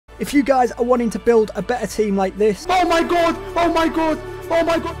If you guys are wanting to build a better team like this, oh my god, oh my god, oh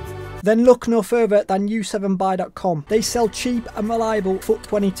my god, then look no further than U7BUY.com. They sell cheap and reliable FUT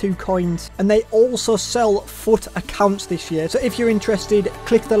 22 coins, and they also sell FUT accounts this year. So if you're interested,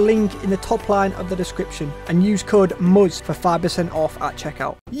 click the link in the top line of the description and use code MUZZ for 5% off at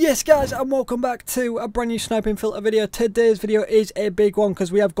checkout. Yes guys, and welcome back to a brand new sniping filter video. Today's video is a big one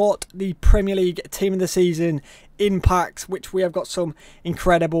because we have got the Premier League Team of the Season in packs, which we have got some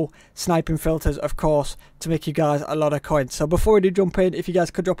incredible sniping filters, of course, to make you guys a lot of coins. So before we do jump in, if you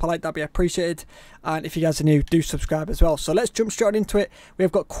guys could drop a like, that'd be appreciated, and if you guys are new, do subscribe as well. So let's jump straight into it. We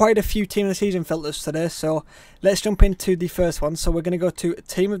have got quite a few Team of the Season filters today, so let's jump into the first one. So we're going to go to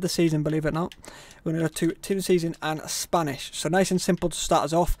Team of the Season, believe it or not. We're going to go to Team of the Season and Spanish. So nice and simple to start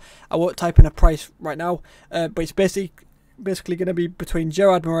us off. I won't type in a price right now, but it's basically going to be between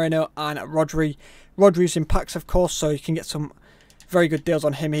Gerard Moreno and Rodri. Rodri's in packs, of course, so you can get some very good deals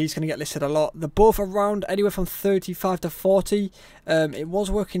on him. He's going to get listed a lot. They're both around anywhere from 35 to 40. It was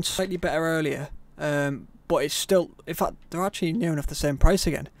working slightly better earlier, but it's still, in fact, they're actually near enough the same price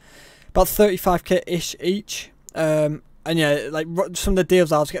again. About 35k-ish each. And yeah, like some of the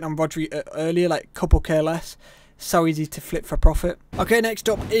deals I was getting on Rodri earlier, like a couple K less. So easy to flip for profit. Okay, next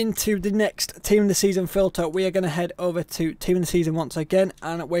up into the next Team of the Season filter, we are going to head over to Team of the Season once again,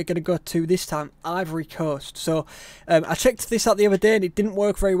 and we're going to go to, this time, Ivory Coast. So I checked this out the other day and it didn't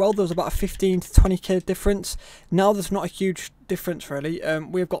work very well. There was about a 15 to 20k difference. Now there's not a huge difference really.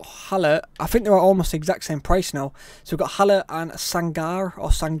 We've got Haller. I think they're almost the exact same price now. So we've got Haller and Sangar, or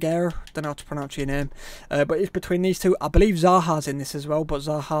Sangar, don't know how to pronounce your name, but it's between these two. I believe Zaha's in this as well, but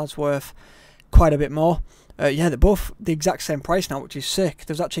Zaha's worth quite a bit more. Yeah, they're both the exact same price now, which is sick.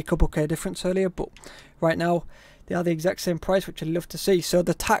 There's actually a couple K difference earlier, but right now they are the exact same price, which I'd love to see. So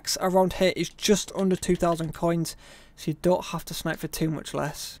the tax around here is just under 2,000 coins, so you don't have to snipe for too much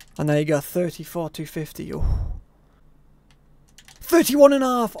less. And there you go, 34,250. Oh,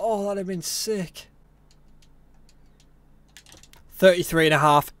 31.5. Oh, that'd have been sick.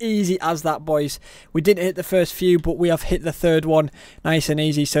 33.5, easy as that, boys. We didn't hit the first few, but we have hit the third one nice and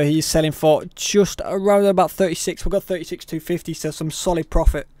easy. So he's selling for just around about 36. We've got 36,250, so some solid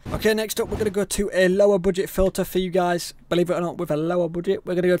profit. Okay, next up we're going to go to a lower budget filter for you guys. Believe it or not, with a lower budget,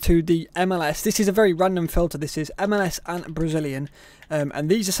 we're going to go to the MLS. This is a very random filter. This is MLS and Brazilian. And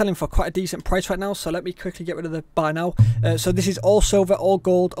these are selling for quite a decent price right now, so let me quickly get rid of the buy now. So this is all silver, all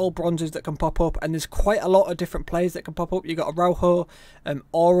gold, all bronzes that can pop up, and there's quite a lot of different players that can pop up. You've got Araujo,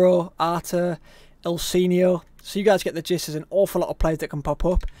 Oro, Arta, Ilsinho. So you guys get the gist. There's an awful lot of players that can pop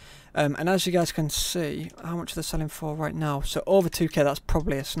up. And as you guys can see, how much they're selling for right now. So over 2k, that's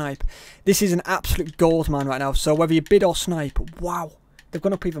probably a snipe. This is an absolute gold mine right now. So whether you bid or snipe, wow, they've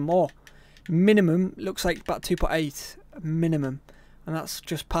gone up even more. Minimum looks like about 2.8 minimum. And that's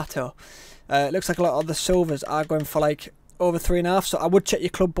just Pato. It looks like a lot of the silvers are going for like over 3.5. So I would check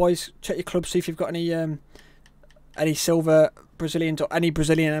your club, boys. Check your club, see if you've got any silver Brazilians or any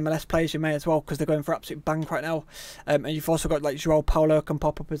Brazilian MLS players. You may as well, because they're going for absolute bank right now. And you've also got like João Paulo can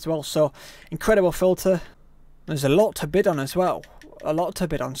pop up as well. So incredible filter. There's a lot to bid on as well. A lot to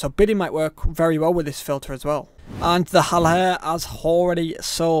bid on. So bidding might work very well with this filter as well. And the Haller has already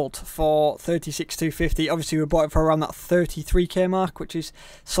sold for 36,250. Obviously we bought it for around that 33k mark, which is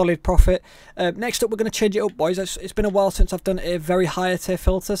solid profit. Next up we're going to change it up, boys. It's been a while since I've done a very higher tier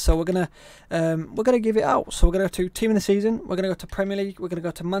filter, so we're gonna give it out. So we're gonna go to Team of the Season, we're gonna go to Premier League, we're gonna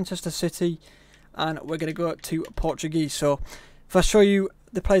go to Manchester City, and we're gonna go to Portuguese. So if I show you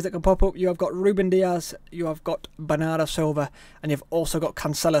the players that can pop up, you have got Ruben Diaz, you have got Bernardo Silva, and you've also got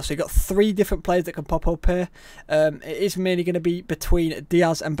Cancelo. So you've got 3 different players that can pop up here. It is mainly going to be between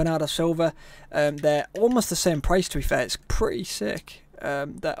Diaz and Bernardo Silva. They're almost the same price, to be fair. It's pretty sick.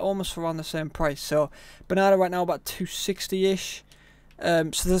 They're almost around the same price. So Bernardo right now about 260-ish.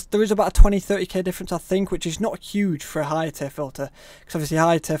 So there is about a 20-30k difference, I think, which is not huge for a higher tier filter, because obviously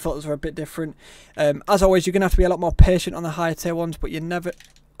higher tier filters are a bit different. As always, you're going to have to be a lot more patient on the higher tier ones, but you never,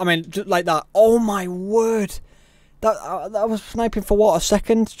 I mean, just like that. Oh my word, that was sniping for what, a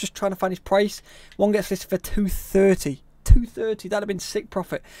second, just trying to find his price. One gets listed for 230. 230, that'd have been sick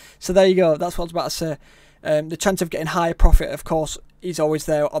profit. So there you go, that's what I was about to say. The chance of getting higher profit, of course, is always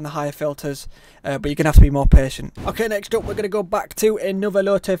there on the higher filters, but you're going to have to be more patient. Okay, next up we're going to go back to another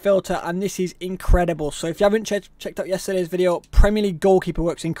low tier filter, and this is incredible. So if you haven't checked out yesterday's video, Premier League goalkeeper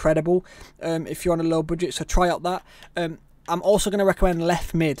works incredible if you're on a low budget, so try out that. I'm also going to recommend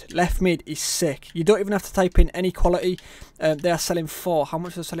left mid. Left mid is sick. You don't even have to type in any quality. They are selling for, how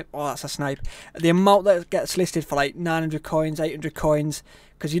much are they selling? Oh, that's a snipe. The amount that gets listed for like 900 coins, 800 coins,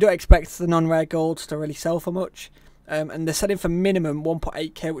 because you don't expect the non-rare golds to really sell for much. and they're selling for minimum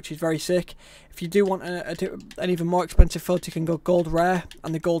 1.8k, which is very sick. If you do want an even more expensive filter, you can go gold rare,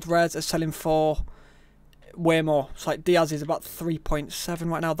 and the gold rares are selling for way more. It's like Diaz is about 3.7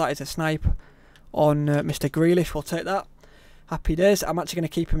 right now. That is a snipe on Mr. Grealish. We'll take that. Happy days. I'm actually going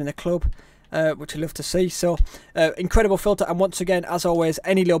to keep him in the club, which I love to see. So incredible filter, and once again, as always,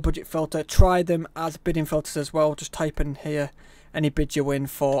 any low budget filter, try them as bidding filters as well. Just type in here any bid you win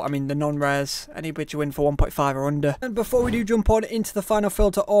for, I mean the non-rares, any bid you win for 1.5 or under. And before we do jump on into the final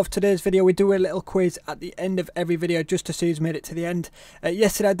filter of today's video, we do a little quiz at the end of every video just to see who's made it to the end.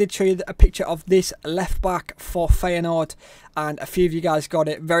 Yesterday I did show you a picture of this left back for Feyenoord, and a few of you guys got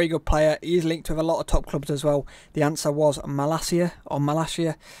it. Very good player. He's linked with a lot of top clubs as well. The answer was Malasia or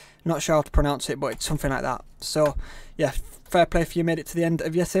Malasia. Not sure how to pronounce it, but it's something like that. So yeah, fair play if you made it to the end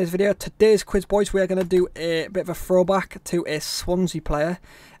of yesterday's video. Today's quiz, boys, we are going to do a bit of a throwback to a Swansea player.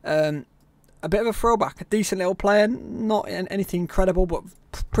 A bit of a throwback, a decent little player, not anything incredible, but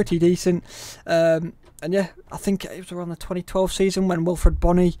pretty decent. And yeah, I think it was around the 2012 season when Wilfred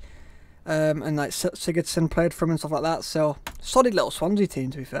Bonney and like Sigurdsson played for him and stuff like that. So solid little Swansea team,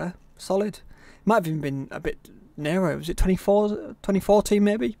 to be fair. Solid. Might have even been a bit nearer. Was it 2014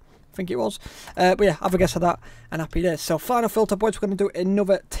 maybe? I think it was. But yeah, have a guess at that, and happy days. So final filter, boys, we're going to do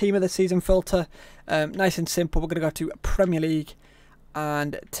another team of the season filter. Nice and simple. We're going to go to Premier League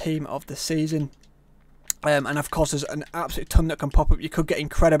and team of the season. And of course there's an absolute ton that can pop up. You could get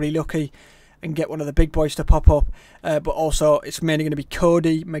incredibly lucky and get one of the big boys to pop up. But also it's mainly going to be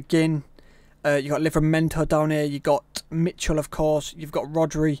Cody, McGinn. You got Livramento down here. You got Mitchell, of course. You've got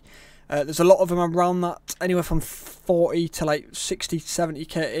Rodri. There's a lot of them around that, anywhere from 40 to like 60,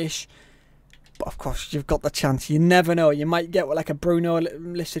 70k-ish. But of course, you've got the chance. You never know. You might get like a Bruno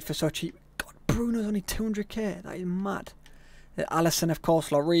listed for so cheap. God, Bruno's only 200k. That is mad. Alisson, of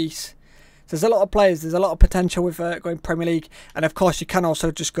course, Lloris. There's a lot of players. There's a lot of potential with going Premier League. And of course, you can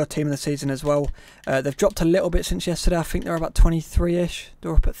also just go team of the season as well. They've dropped a little bit since yesterday. I think they're about 23-ish.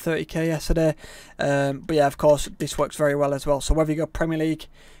 They're up at 30k yesterday. But yeah, of course, this works very well as well. So whether you go Premier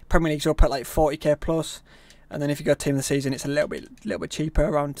League's up at like 40k plus, and then if you go team of the season, it's a little bit cheaper,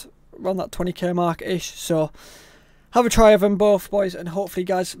 around that 20k mark ish. So have a try of them both, boys, and hopefully you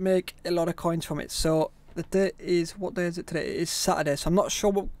guys make a lot of coins from it. So the day is, what day is it today? It is Saturday, so I'm not sure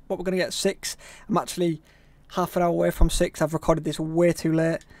what we're going to get at 6. I'm actually half an hour away from 6. I've recorded this way too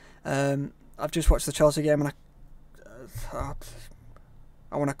late. I've just watched the Chelsea game, and I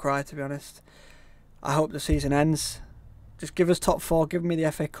want to cry, to be honest. I hope the season ends. Just give us top 4, give me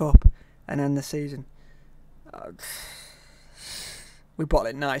the FA Cup, and end the season. We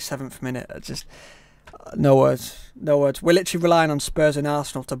bottled it 97th minute. Just no words. We're literally relying on Spurs and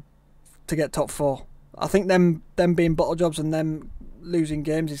Arsenal to get top 4. I think them being bottle jobs and them losing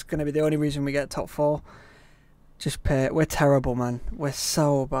games is going to be the only reason we get top 4. Just pay it. We're terrible, man. We're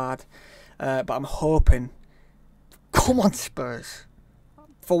so bad. But I'm hoping. Come on, Spurs.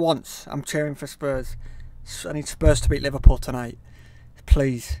 For once, I'm cheering for Spurs. I need Spurs to beat Liverpool tonight.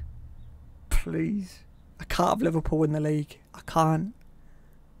 Please. Please. I can't have Liverpool win the league. I can't.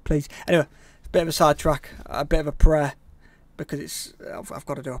 Please. Anyway, it's a bit of a sidetrack. A bit of a prayer. Because I've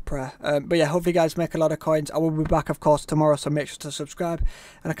got to do a prayer. But yeah, hopefully you guys make a lot of coins. I will be back, of course, tomorrow. So make sure to subscribe.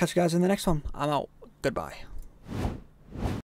 And I'll catch you guys in the next one. I'm out. Goodbye.